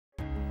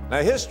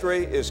Now,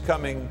 history is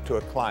coming to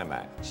a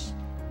climax.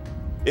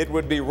 It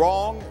would be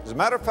wrong, as a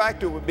matter of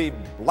fact, it would be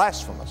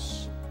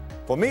blasphemous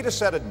for me to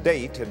set a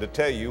date and to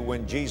tell you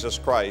when Jesus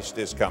Christ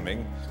is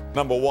coming.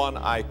 Number one,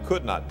 I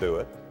could not do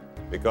it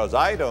because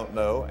I don't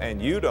know and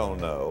you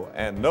don't know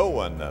and no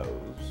one knows.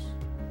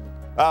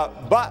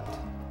 But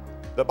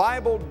the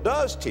Bible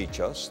does teach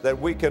us that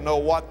we can know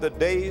what the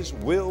days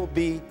will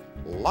be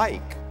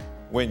like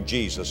when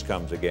Jesus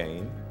comes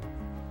again.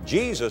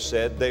 Jesus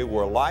said they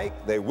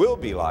will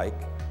be like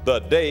the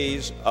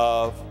days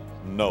of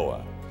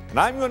Noah. And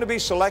I'm going to be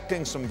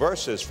selecting some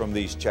verses from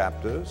these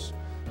chapters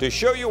to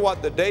show you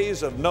what the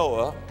days of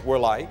Noah were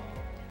like.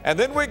 And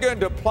then we're going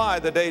to apply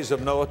the days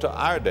of Noah to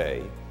our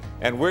day.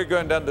 And we're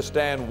going to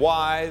understand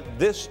why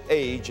this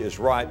age is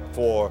ripe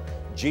for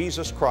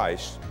Jesus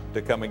Christ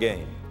to come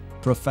again.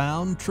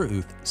 Profound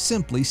truth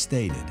simply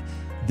stated.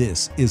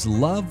 This is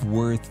Love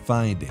Worth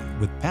Finding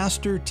with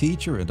pastor,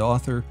 teacher, and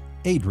author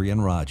Adrian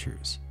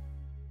Rogers.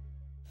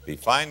 Be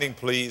finding,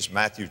 please,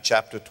 Matthew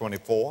chapter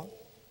 24.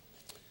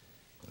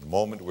 In a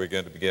moment, we're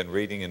going to begin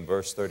reading in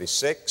verse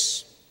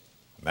 36,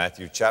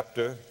 Matthew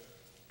chapter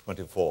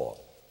 24.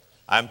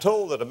 I'm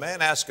told that a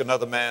man asked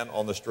another man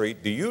on the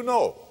street, "Do you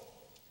know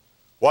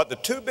what the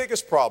two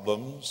biggest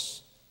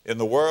problems in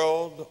the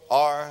world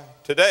are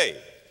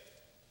today?"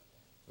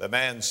 The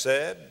man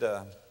said,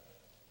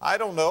 "I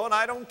don't know and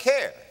I don't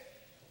care."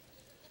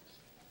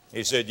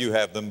 He said, "You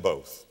have them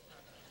both."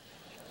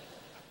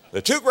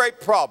 The two great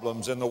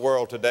problems in the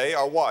world today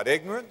are what?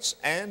 Ignorance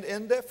and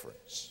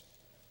indifference.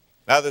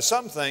 Now, there's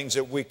some things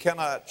that we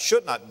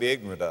should not be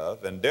ignorant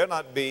of and dare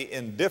not be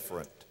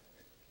indifferent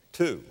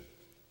to.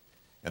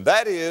 And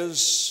that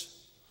is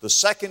the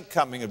second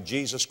coming of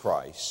Jesus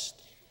Christ,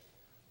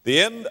 the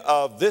end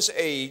of this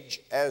age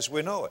as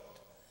we know it.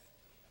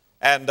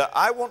 And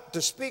I want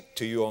to speak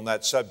to you on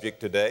that subject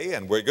today,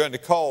 and we're going to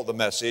call the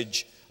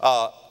message,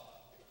 The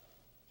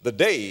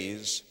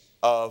Days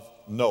of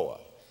Noah.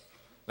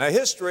 Now,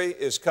 history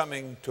is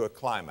coming to a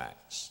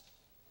climax.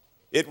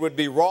 It would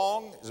be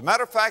wrong, as a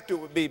matter of fact, it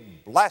would be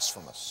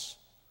blasphemous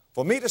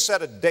for me to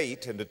set a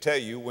date and to tell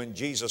you when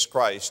Jesus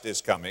Christ is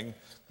coming.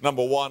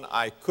 Number one,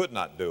 I could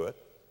not do it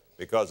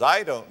because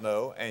I don't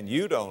know and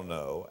you don't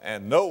know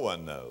and no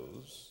one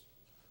knows.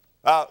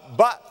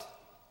 But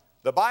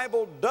the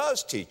Bible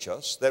does teach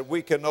us that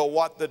we can know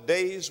what the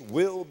days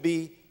will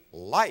be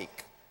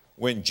like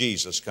when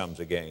Jesus comes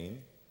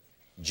again.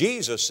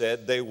 Jesus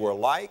said they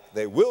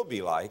will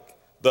be like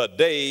the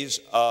days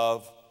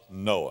of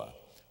Noah.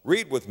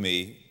 Read with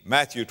me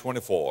Matthew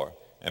 24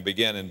 and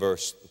begin in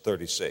verse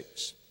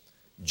 36.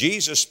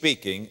 Jesus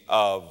speaking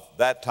of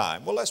that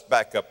time. Well, let's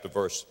back up to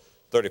verse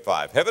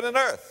 35. Heaven and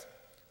earth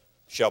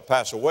shall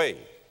pass away,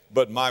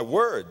 but my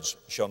words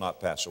shall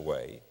not pass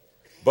away.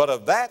 But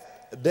of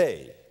that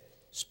day,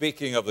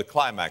 speaking of the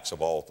climax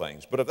of all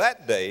things, but of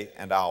that day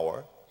and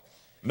hour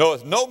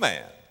knoweth no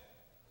man,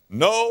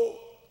 no,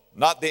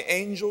 not the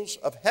angels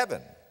of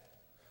heaven,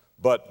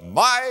 but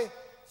my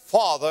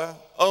Father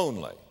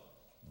only.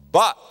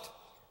 But,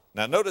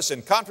 now notice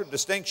in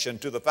contradistinction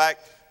to the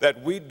fact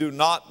that we do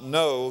not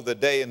know the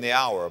day and the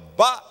hour,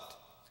 but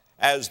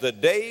as the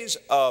days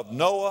of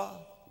Noah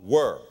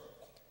were,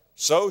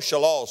 so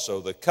shall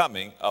also the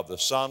coming of the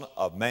Son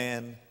of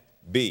Man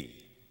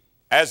be.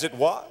 As it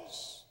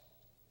was,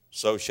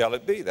 so shall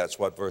it be. That's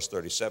what verse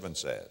 37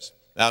 says.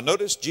 Now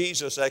notice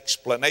Jesus'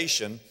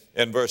 explanation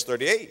in verse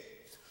 38.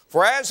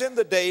 For as in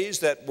the days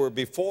that were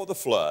before the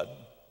flood,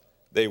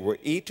 they were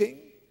eating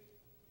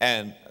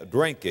and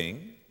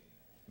drinking,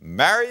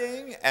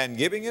 marrying and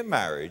giving in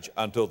marriage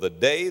until the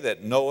day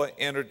that Noah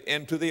entered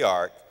into the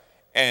ark,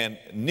 and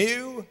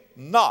knew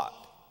not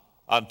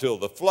until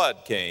the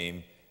flood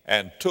came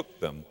and took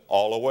them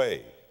all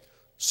away.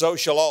 So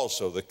shall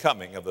also the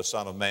coming of the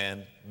Son of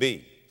Man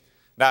be.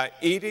 Now,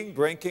 eating,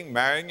 drinking,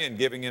 marrying, and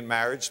giving in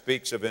marriage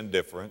speaks of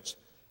indifference,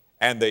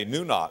 and they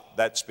knew not,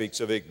 that speaks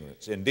of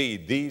ignorance.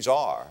 Indeed, these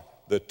are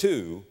the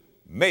two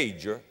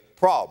major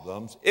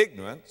problems,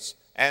 ignorance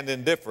and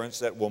indifference,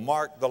 that will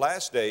mark the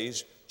last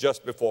days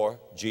just before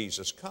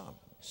Jesus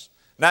comes.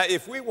 Now,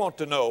 if we want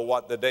to know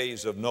what the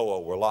days of Noah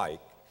were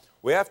like,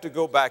 we have to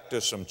go back to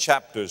some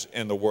chapters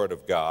in the Word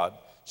of God,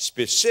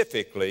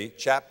 specifically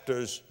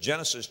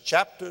Genesis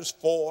chapters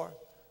 4,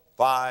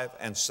 5,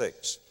 and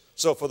 6.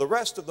 So for the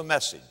rest of the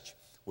message,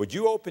 would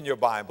you open your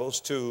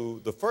Bibles to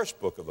the first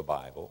book of the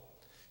Bible,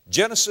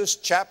 Genesis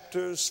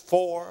chapters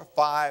 4,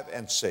 5,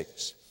 and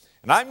 6.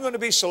 And I'm going to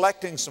be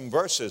selecting some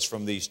verses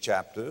from these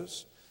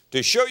chapters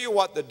to show you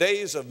what the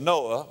days of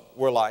Noah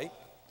were like.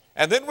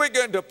 And then we're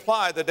going to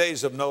apply the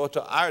days of Noah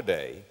to our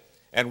day.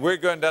 And we're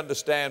going to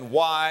understand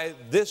why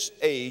this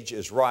age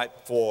is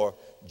ripe for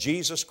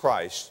Jesus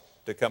Christ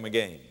to come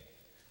again.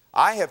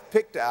 I have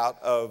picked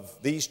out of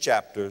these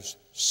chapters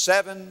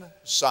 7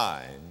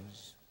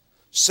 signs,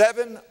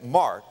 7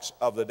 marks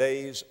of the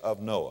days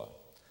of Noah.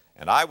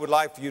 And I would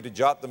like for you to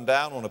jot them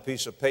down on a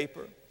piece of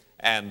paper,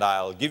 and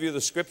I'll give you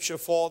the scripture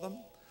for them.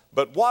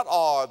 But what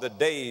are the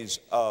days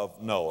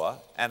of Noah,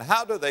 and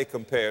how do they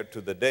compare to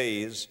the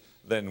days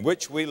in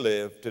which we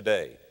live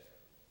today?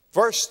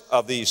 First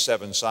of these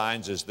 7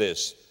 signs is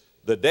this: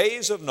 the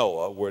days of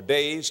Noah were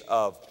days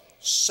of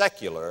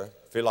secular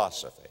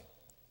philosophy.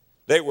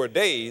 They were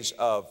days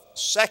of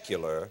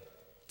secular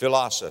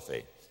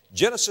philosophy.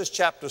 Genesis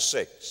chapter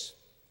 6,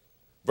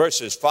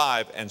 verses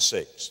 5 and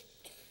 6.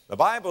 The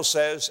Bible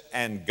says,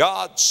 "And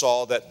God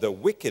saw that the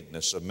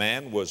wickedness of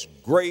man was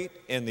great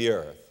in the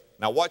earth."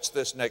 Now watch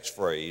this next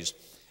phrase.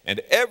 "And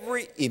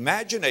every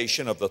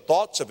imagination of the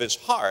thoughts of his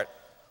heart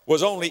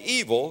was only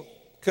evil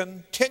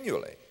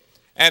continually.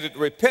 And it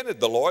repented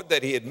the Lord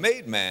that he had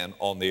made man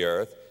on the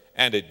earth,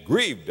 and it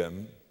grieved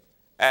him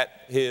at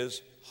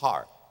his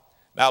heart."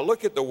 Now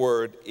look at the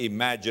word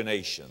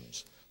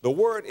imaginations. The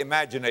word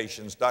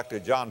imaginations, Dr.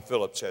 John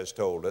Phillips has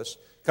told us,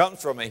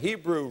 comes from a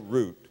Hebrew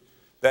root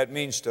that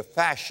means to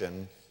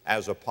fashion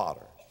as a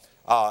potter.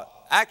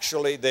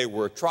 Actually, they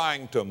were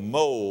trying to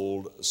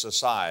mold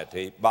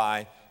society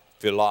by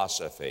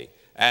philosophy.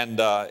 And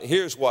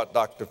here's what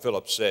Dr.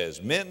 Phillips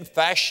says: "Men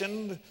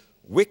fashioned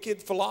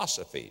wicked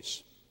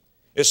philosophies,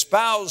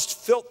 espoused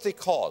filthy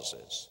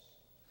causes,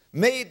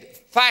 made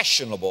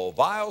fashionable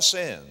vile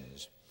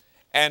sins,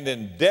 and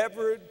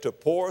endeavored to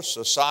pour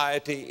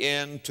society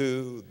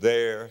into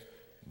their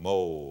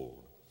mold."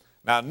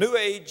 Now, New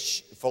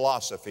Age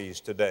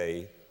philosophies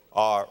today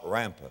are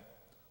rampant.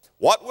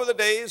 What were the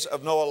days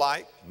of Noah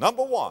like?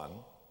 Number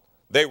one,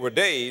 they were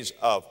days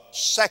of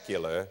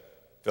secular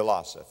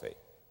philosophy.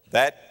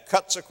 That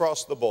cuts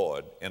across the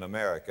board in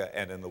America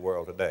and in the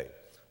world today.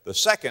 The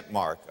second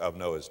mark of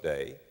Noah's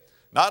day,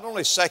 not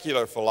only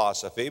secular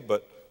philosophy,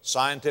 but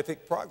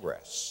scientific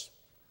progress.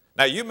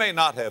 Now, you may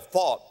not have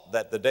thought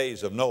that the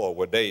days of Noah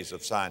were days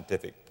of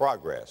scientific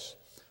progress,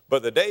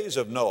 but the days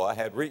of Noah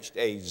had reached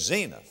a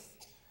zenith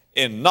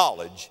in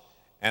knowledge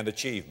and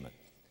achievement.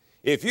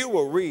 If you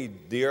will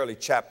read the early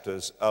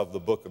chapters of the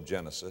book of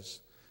Genesis,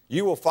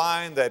 you will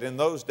find that in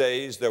those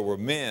days there were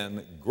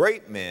men,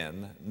 great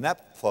men,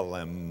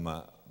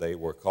 Nephilim they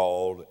were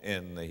called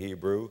in the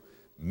Hebrew,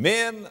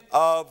 men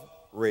of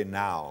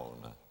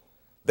renown.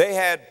 They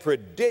had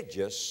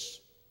prodigious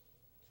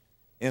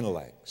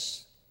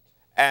intellects.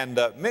 And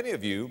many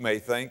of you may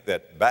think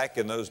that back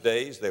in those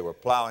days they were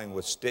plowing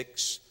with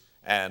sticks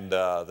and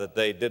that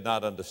they did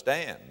not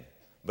understand.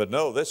 But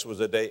no, this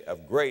was a day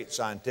of great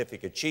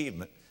scientific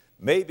achievement,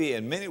 maybe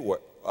in many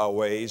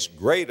ways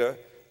greater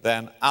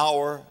than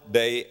our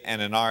day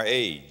and in our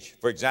age.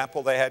 For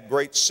example, they had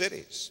great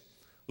cities.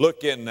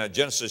 Look in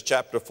Genesis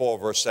chapter 4,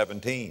 verse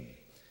 17.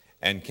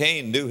 "And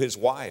Cain knew his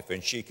wife,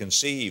 and she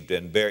conceived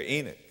and bare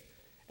Enoch,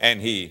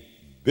 and he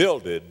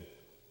builded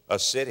a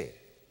city."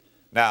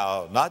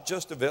 Now, not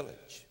just a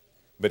village,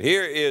 but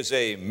here is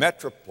a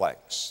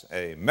metroplex,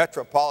 a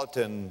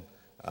metropolitan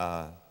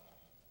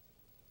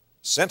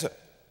center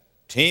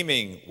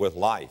teeming with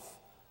life.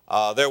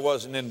 There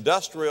was an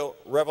industrial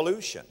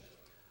revolution.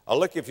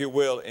 Look, if you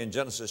will, in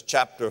Genesis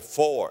chapter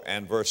 4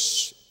 and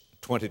verse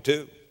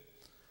 22.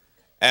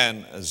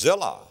 "And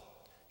Zillah,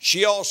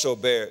 she also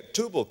bare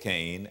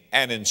Tubal-Cain,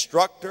 an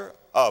instructor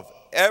of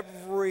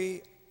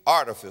every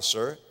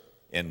artificer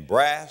in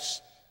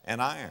brass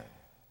and iron."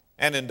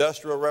 An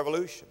industrial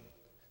revolution.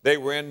 They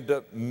were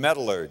into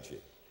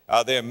metallurgy.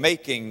 They're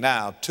making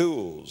now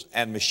tools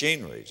and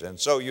machineries. And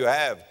so you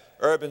have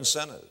urban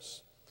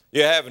centers.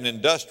 You have an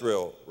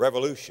industrial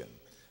revolution.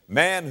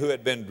 Man, who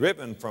had been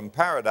driven from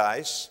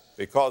paradise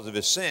because of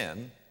his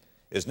sin,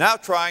 is now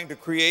trying to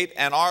create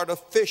an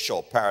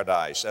artificial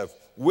paradise of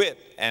wit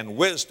and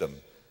wisdom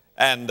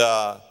and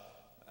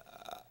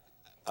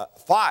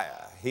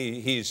fire.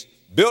 He's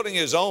building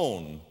his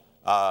own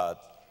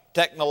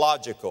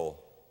technological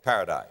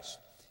paradise.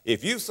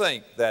 If you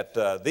think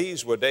that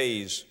these were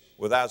days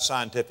without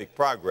scientific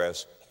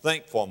progress,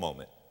 think for a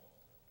moment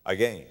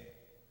again.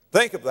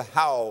 Think of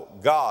how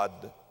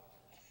God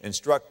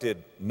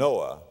instructed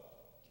Noah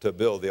to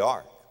build the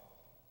ark.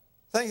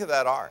 Think of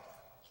that ark.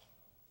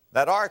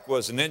 That ark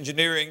was an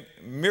engineering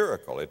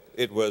miracle.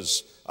 It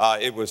was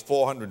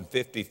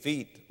 450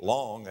 feet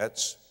long.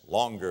 That's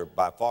longer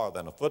by far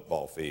than a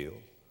football field.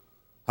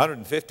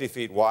 150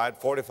 feet wide,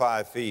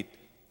 45 feet,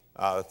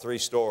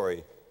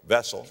 three-story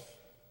vessel.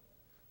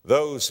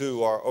 Those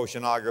who are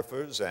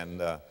oceanographers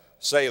and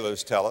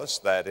sailors tell us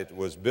that it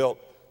was built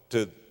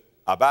to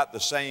about the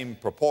same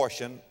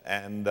proportion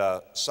and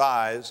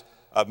size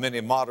of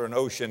many modern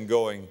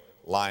ocean-going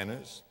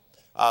liners.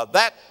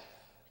 That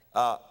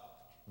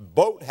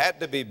boat had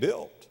to be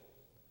built,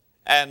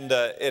 and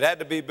it had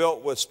to be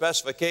built with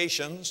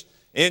specifications,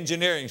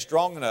 engineering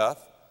strong enough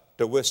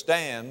to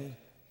withstand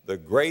the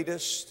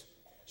greatest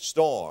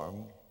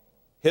storm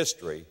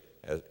history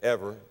has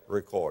ever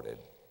recorded.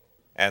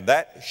 And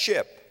that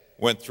ship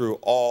went through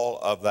all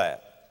of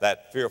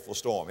that fearful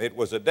storm. It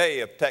was a day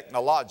of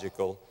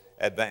technological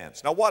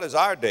advance. Now, what is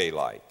our day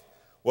like?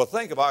 Well,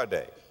 think of our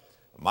day.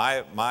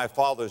 My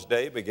father's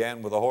day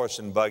began with a horse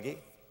and buggy.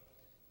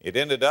 It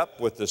ended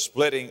up with the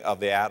splitting of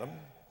the atom.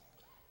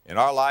 In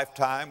our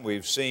lifetime,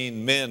 we've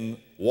seen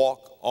men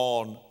walk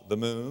on the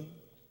moon.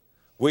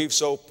 We've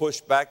so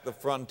pushed back the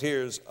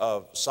frontiers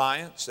of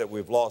science that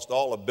we've lost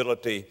all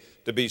ability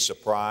to be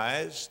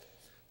surprised.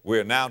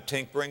 We're now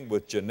tinkering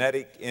with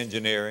genetic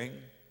engineering.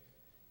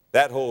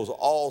 That holds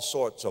all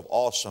sorts of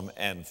awesome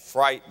and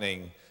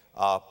frightening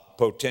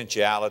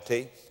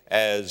potentiality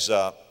as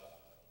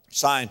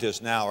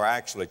scientists now are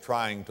actually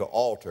trying to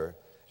alter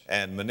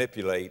and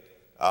manipulate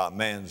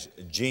man's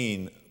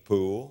gene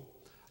pool.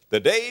 The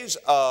days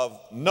of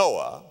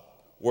Noah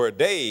were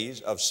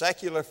days of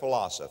secular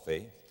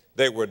philosophy.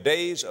 They were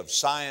days of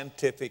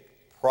scientific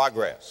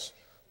progress.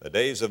 The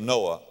days of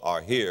Noah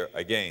are here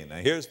again. Now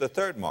here's the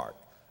third mark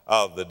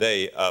of the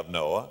day of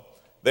Noah.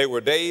 They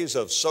were days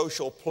of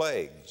social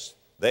plagues.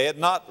 They had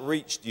not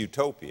reached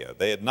utopia.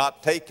 They had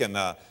not taken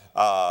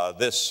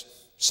this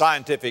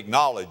scientific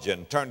knowledge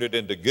and turned it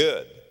into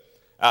good.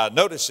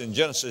 Notice in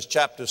Genesis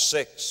chapter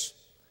 6,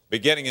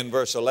 beginning in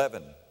verse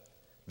 11,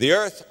 the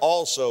earth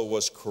also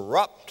was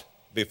corrupt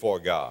before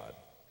God,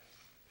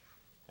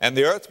 and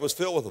the earth was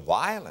filled with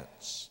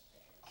violence.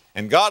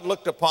 And God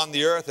looked upon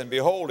the earth, and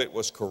behold, it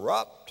was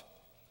corrupt,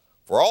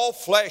 for all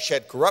flesh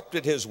had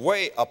corrupted his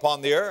way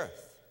upon the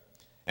earth.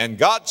 And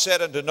God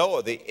said unto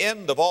Noah, the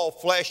end of all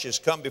flesh is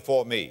come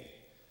before me,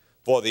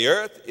 for the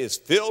earth is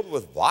filled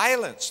with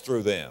violence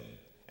through them.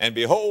 And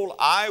behold,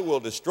 I will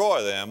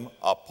destroy them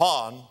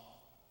upon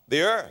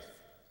the earth.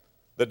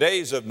 The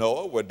days of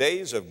Noah were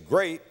days of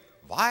great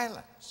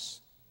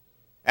violence.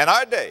 And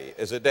our day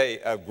is a day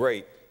of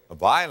great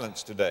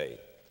violence today.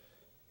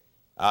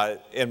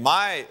 In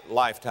my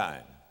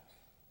lifetime,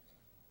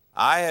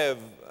 I have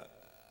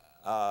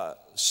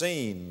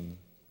seen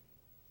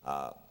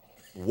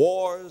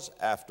wars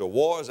after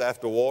wars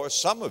after wars.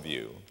 Some of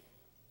you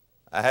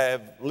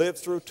have lived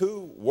through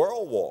 2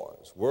 world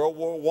wars, World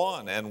War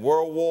I and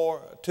World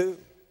War II.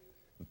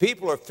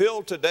 People are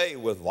filled today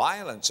with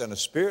violence and a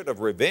spirit of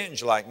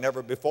revenge like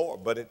never before,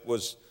 but it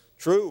was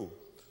true,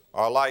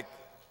 or like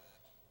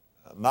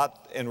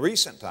not in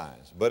recent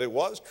times, but it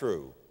was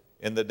true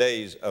in the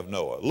days of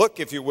Noah.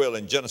 Look, if you will,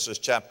 in Genesis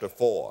chapter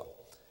 4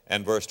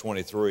 and verse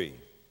 23.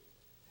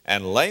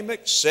 And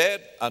Lamech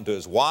said unto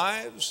his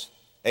wives,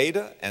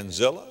 Adah and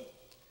Zillah,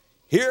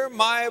 hear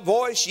my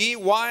voice, ye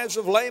wives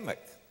of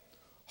Lamech.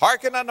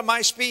 Hearken unto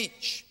my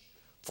speech,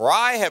 for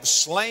I have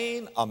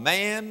slain a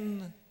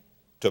man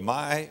to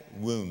my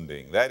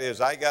wounding. That is,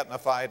 I got in a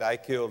fight, I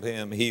killed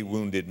him, he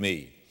wounded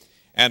me.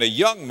 And a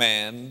young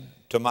man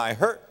to my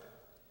hurt.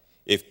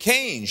 If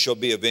Cain shall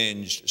be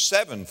avenged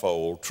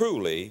sevenfold,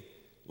 truly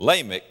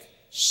Lamech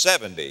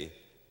 70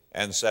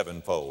 and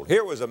sevenfold.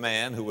 Here was a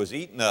man who was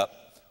eaten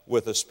up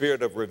with a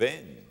spirit of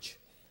revenge.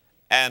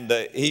 And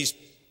he's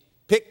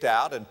picked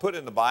out and put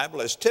in the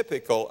Bible as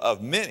typical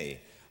of many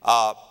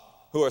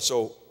who are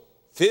so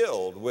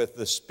filled with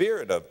the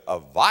spirit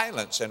of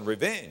violence and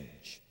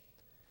revenge.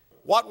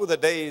 What were the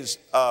days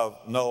of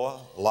Noah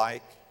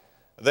like?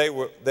 They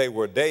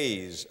were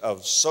days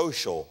of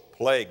social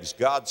plagues.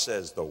 God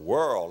says the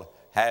world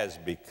has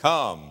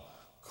become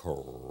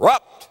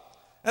corrupt.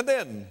 And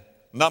then,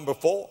 number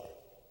 4,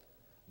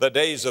 the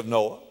days of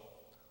Noah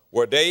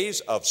were days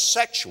of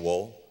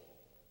sexual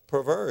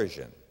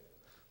perversion.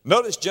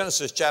 Notice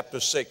Genesis chapter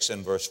 6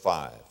 and verse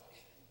 5.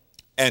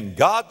 And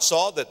God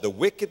saw that the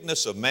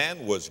wickedness of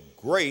man was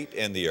great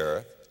in the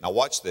earth. Now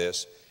watch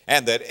this.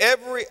 And that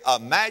every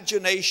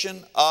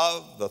imagination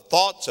of the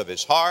thoughts of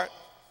his heart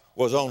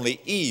was only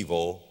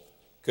evil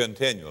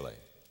continually.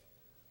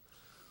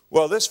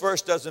 Well, this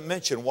verse doesn't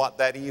mention what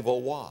that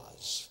evil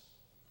was,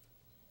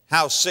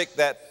 how sick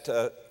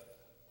that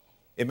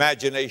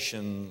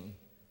imagination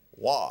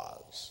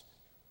was.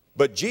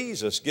 But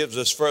Jesus gives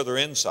us further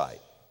insight.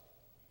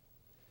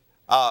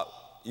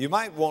 You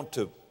might want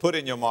to put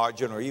in your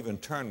margin or even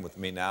turn with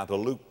me now to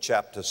Luke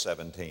chapter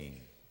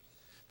 17.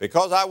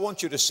 Because I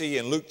want you to see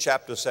in Luke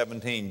chapter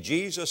 17,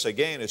 Jesus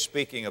again is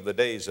speaking of the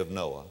days of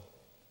Noah.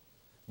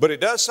 But he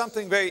does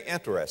something very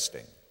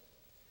interesting.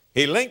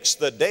 He links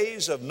the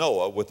days of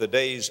Noah with the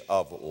days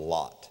of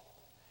Lot.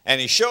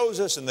 And he shows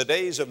us in the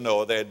days of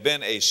Noah there had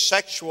been a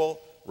sexual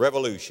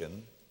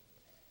revolution,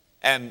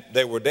 and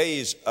there were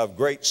days of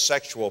great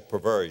sexual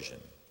perversion.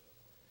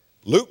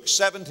 Luke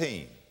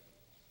 17,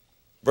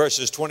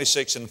 verses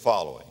 26 and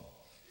following.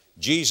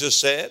 Jesus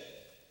said,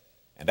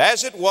 and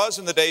as it was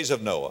in the days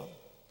of Noah,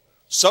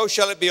 so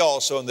shall it be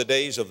also in the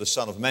days of the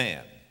Son of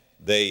Man.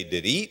 They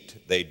did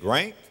eat, they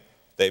drank,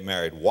 they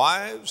married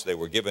wives, they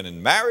were given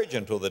in marriage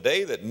until the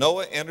day that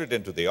Noah entered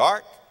into the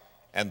ark,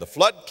 and the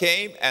flood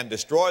came and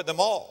destroyed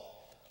them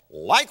all.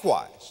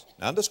 Likewise,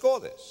 now underscore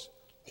this,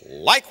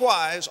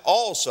 likewise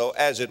also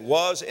as it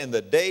was in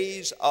the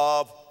days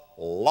of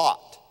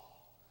Lot.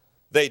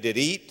 They did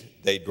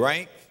eat, they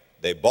drank,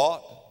 they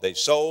bought, they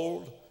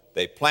sold,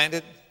 they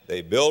planted,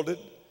 they builded.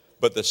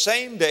 But the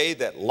same day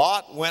that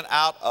Lot went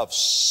out of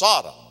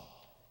Sodom,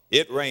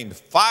 it rained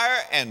fire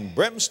and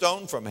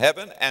brimstone from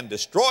heaven and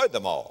destroyed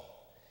them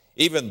all.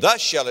 Even thus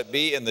shall it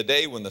be in the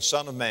day when the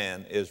Son of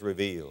Man is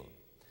revealed.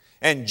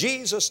 And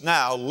Jesus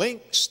now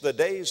links the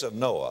days of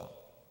Noah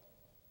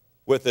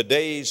with the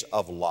days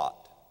of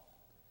Lot.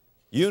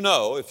 You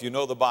know, if you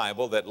know the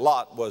Bible, that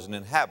Lot was an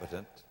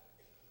inhabitant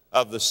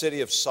of the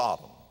city of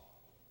Sodom.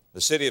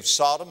 The city of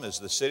Sodom is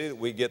the city that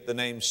we get the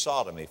name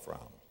sodomy from.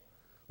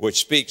 which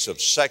speaks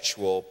of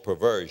sexual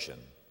perversion,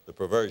 the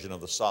perversion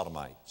of the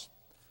Sodomites.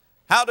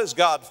 How does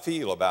God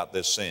feel about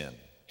this sin?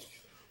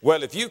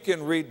 Well, if you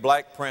can read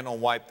black print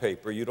on white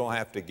paper, you don't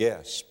have to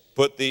guess.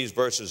 Put these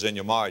verses in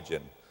your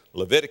margin.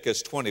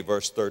 Leviticus 20,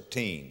 verse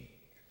 13.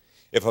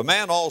 If a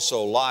man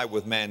also lie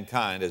with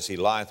mankind as he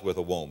lieth with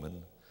a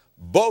woman,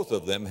 both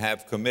of them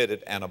have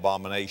committed an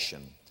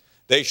abomination.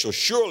 They shall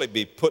surely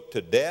be put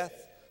to death.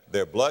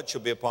 Their blood shall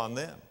be upon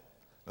them.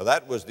 Now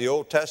that was the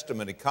Old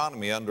Testament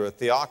economy under a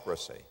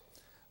theocracy.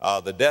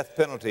 The death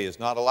penalty is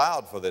not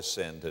allowed for this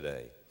sin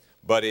today.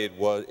 But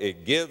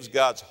it gives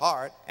God's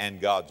heart and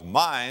God's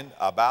mind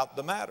about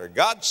the matter.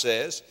 God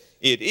says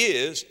it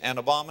is an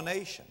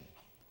abomination.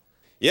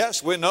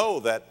 Yes, we know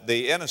that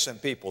the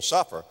innocent people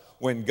suffer.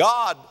 When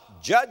God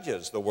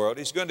judges the world,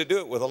 He's going to do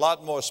it with a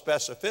lot more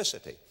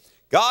specificity.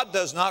 God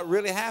does not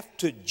really have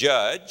to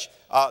judge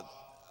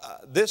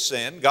this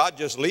sin. God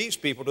just leaves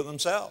people to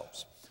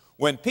themselves.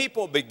 When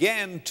people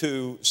begin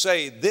to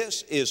say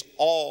this is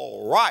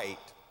all right,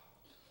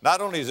 not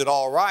only is it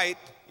all right,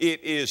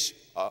 it is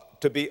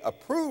to be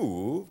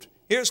approved.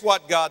 Here's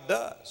what God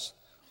does.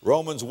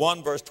 Romans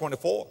 1 verse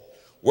 24.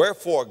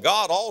 Wherefore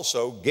God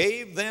also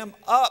gave them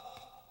up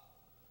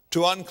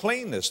to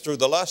uncleanness through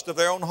the lust of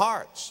their own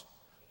hearts,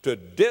 to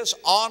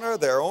dishonor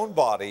their own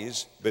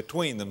bodies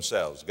between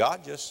themselves.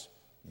 God just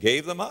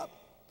gave them up.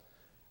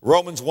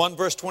 Romans 1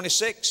 verse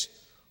 26.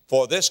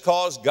 For this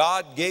cause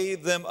God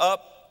gave them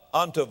up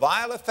unto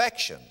vile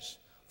affections,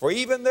 for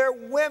even their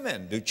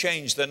women do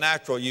change the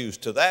natural use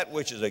to that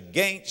which is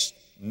against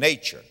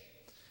nature.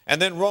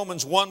 And then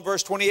Romans 1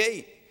 verse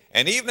 28,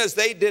 and even as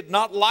they did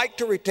not like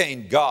to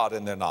retain God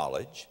in their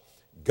knowledge,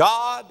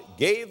 God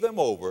gave them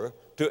over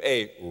to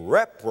a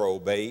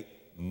reprobate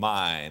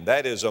mind.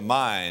 That is a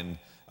mind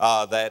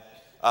that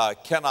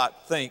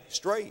cannot think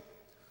straight.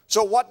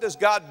 So what does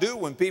God do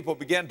when people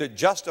begin to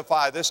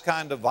justify this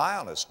kind of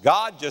violence?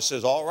 God just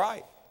says, all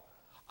right,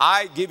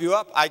 I give you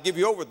up, I give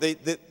you over.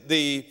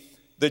 The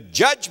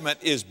judgment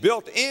is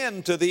built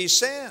into these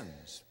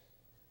sins.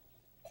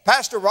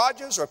 Pastor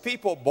Rogers, are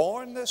people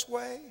born this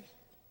way?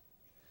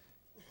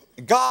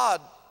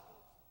 God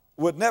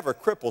would never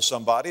cripple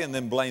somebody and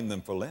then blame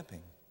them for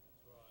limping.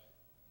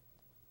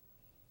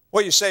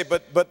 Well, you say,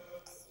 but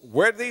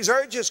where do these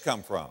urges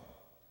come from?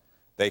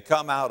 They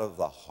come out of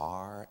the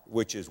heart,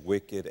 which is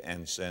wicked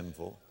and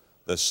sinful.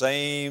 The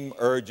same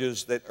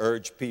urges that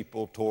urge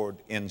people toward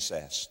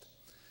incest.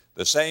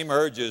 The same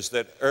urges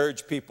that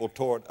urge people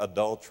toward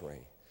adultery.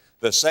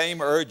 The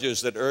same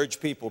urges that urge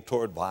people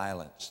toward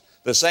violence.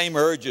 The same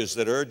urges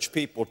that urge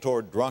people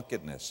toward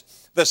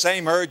drunkenness. The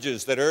same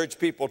urges that urge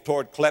people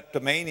toward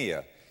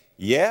kleptomania.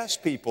 Yes,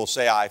 people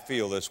say, I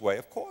feel this way.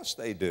 Of course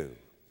they do.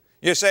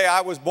 You say, I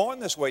was born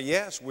this way.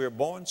 Yes, we're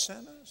born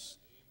sinners.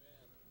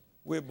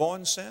 We're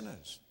born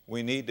sinners.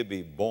 We need to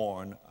be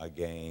born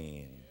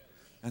again.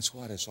 That's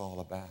what it's all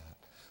about.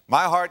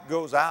 My heart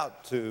goes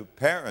out to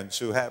parents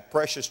who have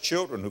precious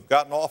children who've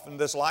gotten off in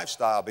this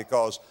lifestyle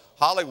because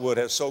Hollywood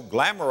has so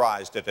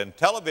glamorized it, and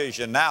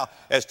television now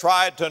has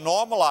tried to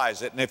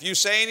normalize it. And if you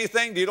say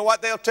anything, do you know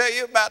what they'll tell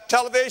you about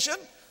television?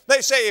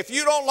 They say, if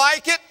you don't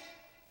like it,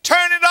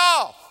 turn it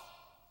off.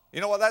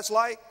 You know what that's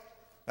like?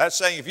 That's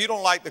saying if you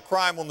don't like the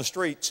crime on the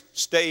streets,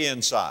 stay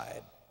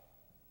inside.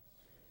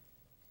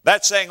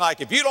 That's saying like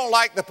if you don't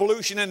like the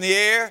pollution in the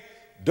air,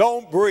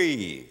 don't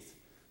breathe.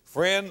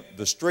 Friend,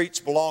 the streets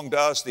belong to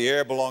us, the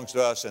air belongs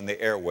to us, and the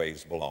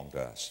airwaves belong to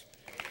us.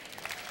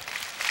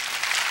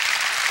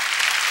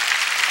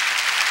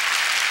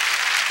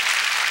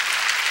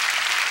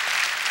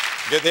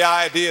 Get the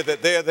idea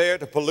that they're there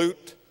to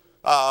pollute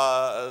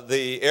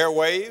the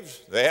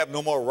airwaves? They have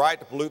no more right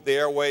to pollute the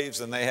airwaves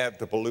than they have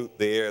to pollute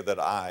the air that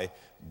I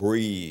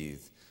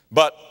breathe.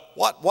 But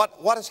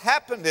what has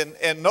happened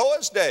in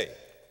Noah's day?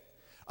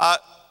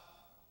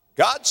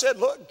 God said,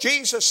 look,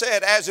 Jesus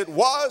said, as it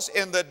was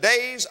in the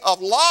days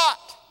of Lot,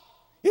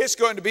 it's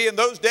going to be in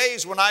those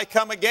days when I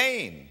come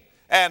again.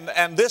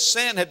 And this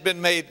sin had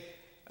been made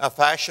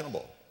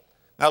fashionable.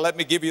 Now let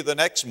me give you the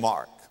next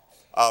mark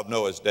of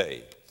Noah's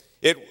day.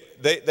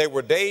 They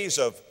were days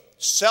of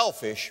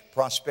selfish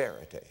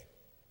prosperity.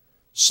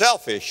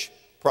 Selfish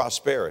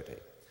prosperity.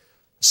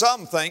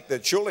 Some think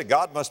that surely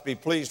God must be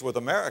pleased with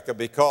America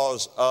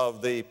because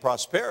of the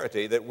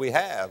prosperity that we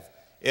have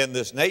in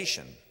this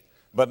nation.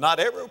 But not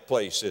every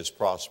place is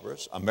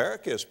prosperous.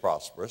 America is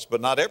prosperous, but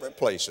not every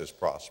place is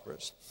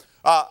prosperous.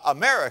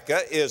 America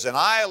is an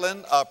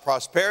island of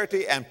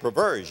prosperity and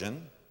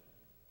perversion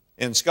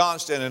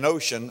ensconced in an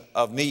ocean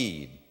of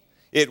need.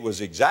 It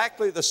was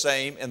exactly the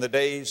same in the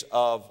days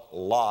of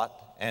Lot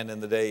and in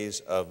the days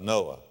of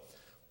Noah.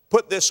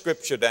 Put this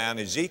scripture down,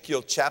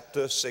 Ezekiel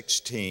chapter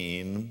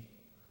 16,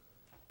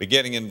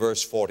 beginning in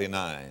verse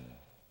 49.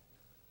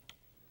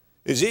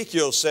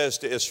 Ezekiel says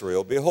to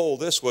Israel, behold,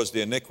 this was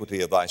the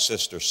iniquity of thy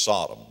sister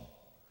Sodom.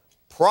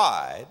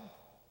 Pride,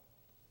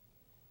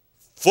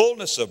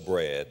 fullness of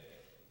bread,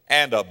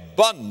 and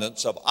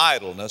abundance of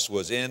idleness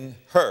was in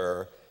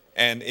her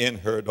and in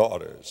her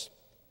daughters.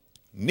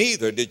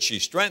 Neither did she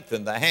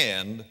strengthen the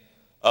hand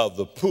of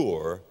the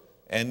poor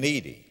and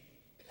needy.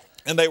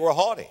 And they were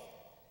haughty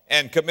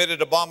and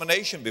committed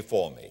abomination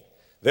before me.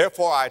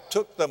 Therefore I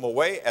took them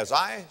away as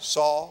I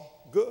saw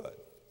good.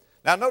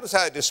 Now notice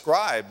how it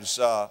describes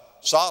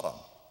Sodom.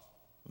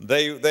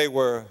 They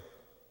were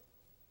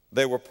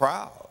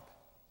proud.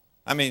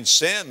 I mean,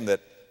 sin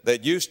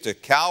that used to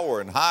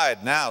cower and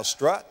hide now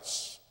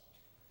struts.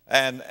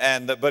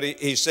 But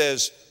he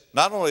says,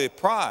 not only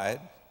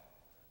pride,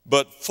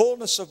 but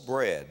fullness of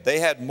bread. They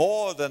had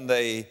more than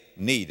they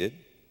needed,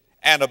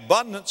 and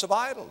abundance of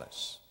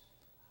idleness.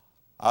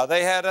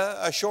 They had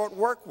a short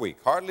work week,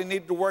 hardly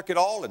needed to work at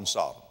all in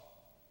Sodom.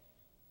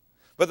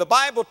 But the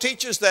Bible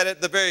teaches that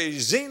at the very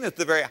zenith,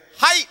 the very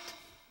height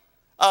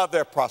of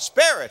their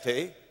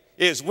prosperity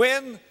is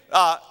when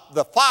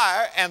the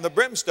fire and the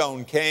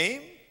brimstone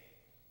came,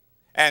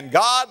 and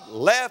God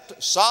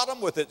left Sodom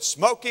with its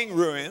smoking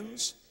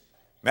ruins.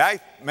 May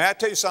I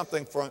tell you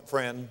something,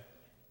 friend?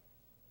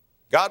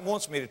 God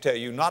wants me to tell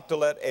you not to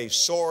let a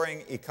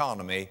soaring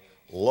economy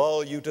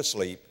lull you to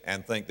sleep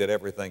and think that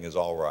everything is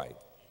all right.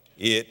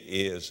 It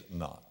is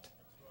not.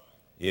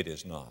 It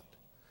is not.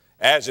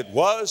 As it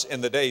was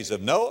in the days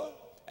of Noah,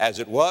 as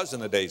it was in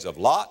the days of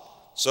Lot,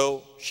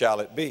 so shall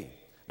it be.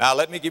 Now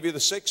let me give you the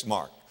sixth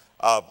mark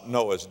of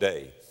Noah's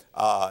day,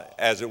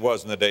 as it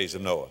was in the days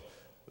of Noah.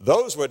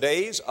 Those were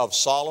days of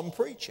solemn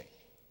preaching.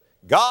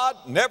 God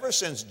never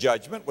sends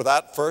judgment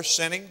without first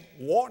sending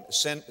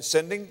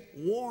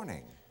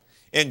warning.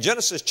 In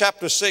Genesis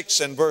chapter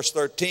 6 and verse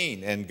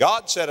 13, and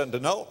God said unto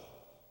Noah,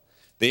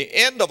 the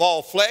end of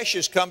all flesh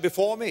is come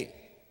before me,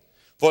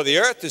 for the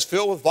earth is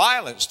filled with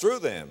violence through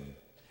them,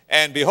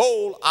 and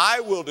behold,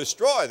 I will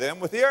destroy them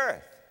with the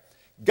earth.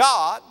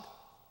 God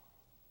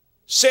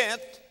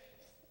sent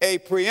a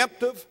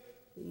preemptive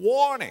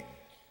warning.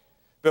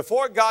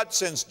 Before God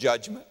sends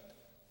judgment,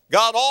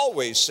 God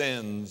always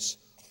sends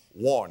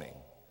warning.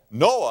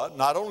 Noah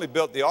not only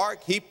built the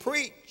ark, he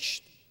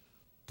preached.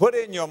 Put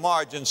in your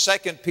margin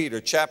 2 Peter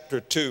chapter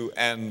 2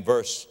 and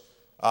verse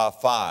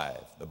 5.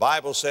 The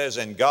Bible says,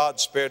 and God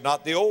spared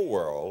not the old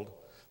world,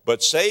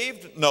 but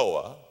saved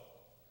Noah,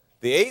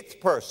 the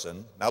eighth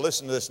person. Now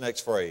listen to this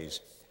next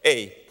phrase.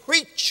 A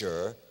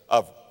preacher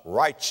of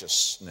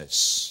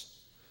righteousness.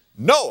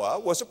 Noah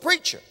was a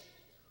preacher.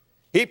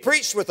 He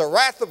preached with the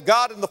wrath of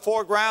God in the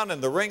foreground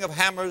and the ring of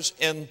hammers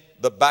in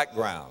the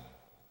background.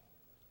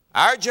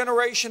 Our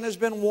generation has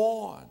been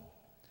warned.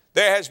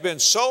 There has been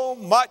so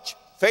much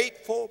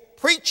faithful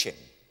preaching,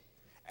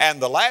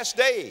 and the last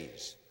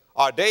days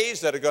are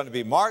days that are going to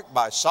be marked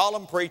by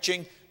solemn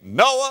preaching.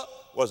 Noah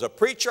was a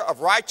preacher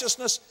of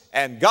righteousness,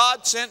 and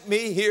God sent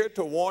me here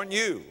to warn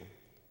you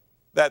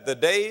that the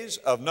days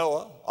of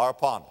Noah are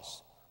upon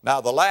us.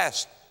 Now the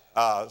last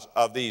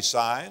of these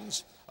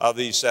signs, of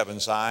these 7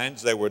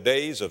 signs, they were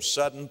days of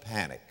sudden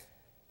panic.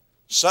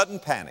 Sudden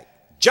panic.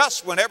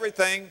 Just when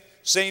everything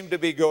seemed to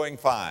be going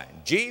fine.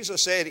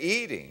 Jesus said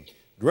eating,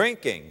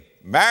 drinking,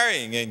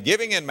 marrying, and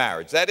giving in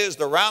marriage. That is,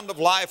 the round of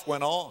life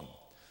went on.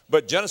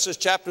 But Genesis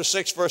chapter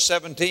 6 verse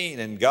 17,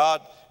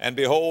 and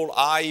behold,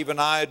 I, even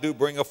I, do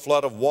bring a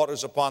flood of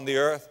waters upon the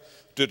earth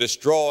to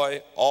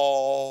destroy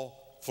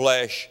all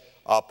flesh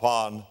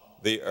upon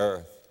the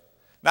earth.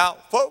 Now,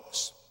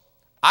 folks,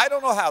 I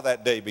don't know how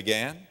that day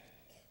began.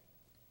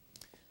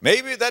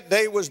 Maybe that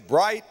day was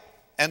bright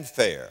and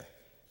fair.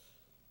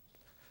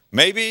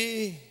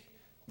 Maybe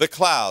the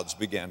clouds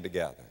began to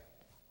gather.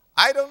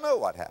 I don't know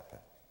what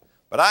happened.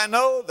 But I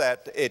know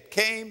that it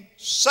came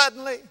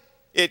suddenly,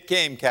 it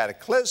came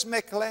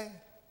cataclysmically.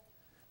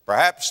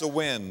 Perhaps the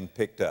wind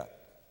picked up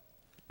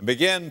and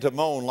began to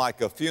moan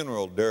like a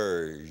funeral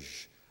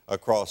dirge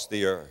across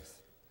the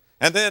earth.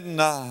 And then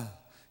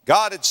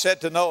God had said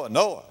to Noah,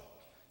 Noah,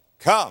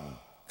 come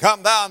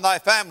thou and thy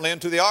family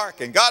into the ark.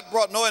 And God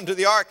brought Noah into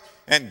the ark,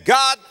 and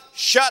God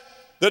shut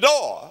the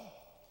door,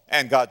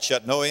 and God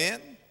shut Noah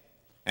in,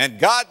 and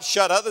God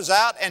shut others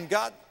out, and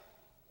God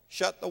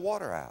shut the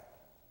water out.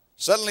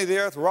 Suddenly the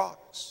earth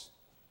rocks.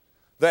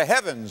 The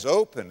heavens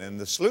open, and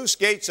the sluice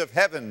gates of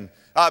heaven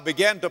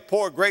began to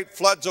pour great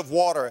floods of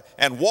water,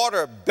 and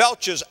water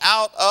belches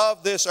out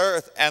of this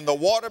earth, and the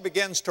water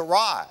begins to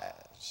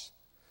rise.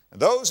 And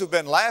those who've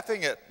been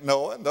laughing at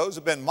Noah and those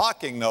who've been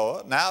mocking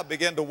Noah now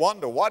begin to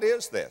wonder, what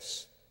is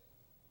this?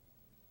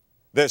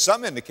 There's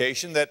some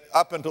indication that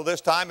up until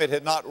this time it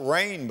had not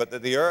rained, but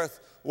that the earth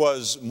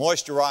was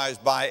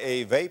moisturized by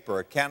a vapor,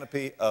 a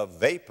canopy of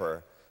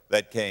vapor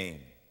that came.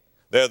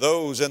 There are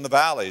those in the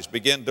valleys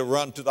begin to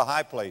run to the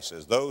high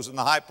places. Those in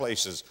the high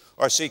places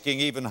are seeking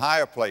even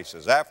higher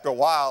places. After a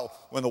while,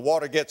 when the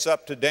water gets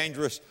up to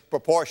dangerous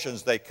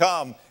proportions, they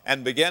come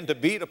and begin to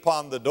beat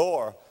upon the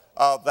door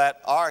of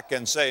that ark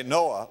and say,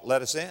 Noah,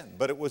 let us in.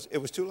 But it was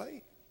too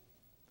late.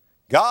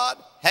 God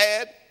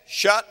had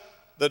shut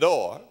the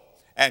door,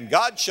 and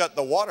God shut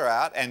the water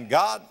out, and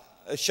God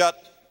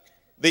shut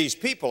these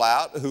people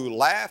out who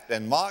laughed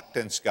and mocked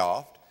and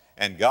scoffed,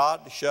 and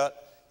God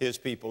shut his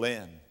people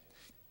in.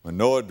 When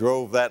Noah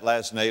drove that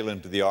last nail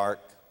into the ark,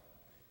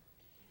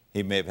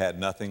 he may have had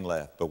nothing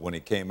left, but when he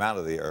came out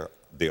of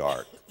the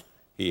ark,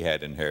 he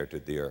had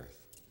inherited the earth.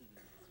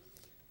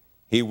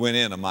 He went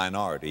in a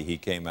minority, he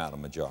came out a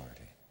majority.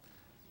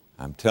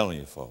 I'm telling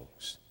you,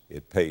 folks,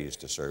 it pays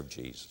to serve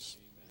Jesus.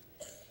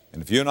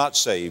 And if you're not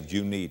saved,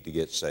 you need to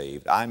get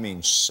saved. I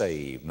mean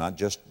saved, not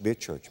just be a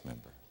church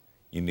member.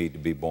 You need to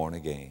be born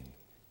again.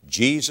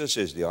 Jesus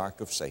is the ark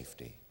of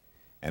safety.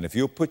 And if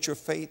you'll put your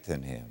faith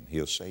in him,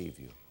 he'll save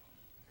you.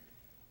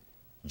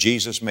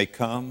 Jesus may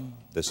come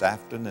this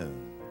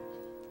afternoon,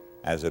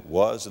 as it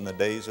was in the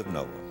days of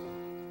Noah.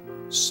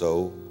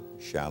 So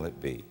shall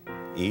it be.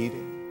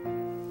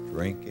 Eating,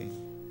 drinking,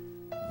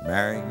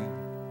 marrying,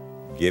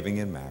 giving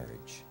in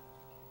marriage.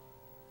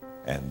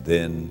 And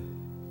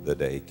then the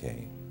day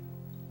came.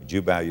 Would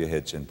you bow your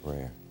heads in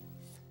prayer?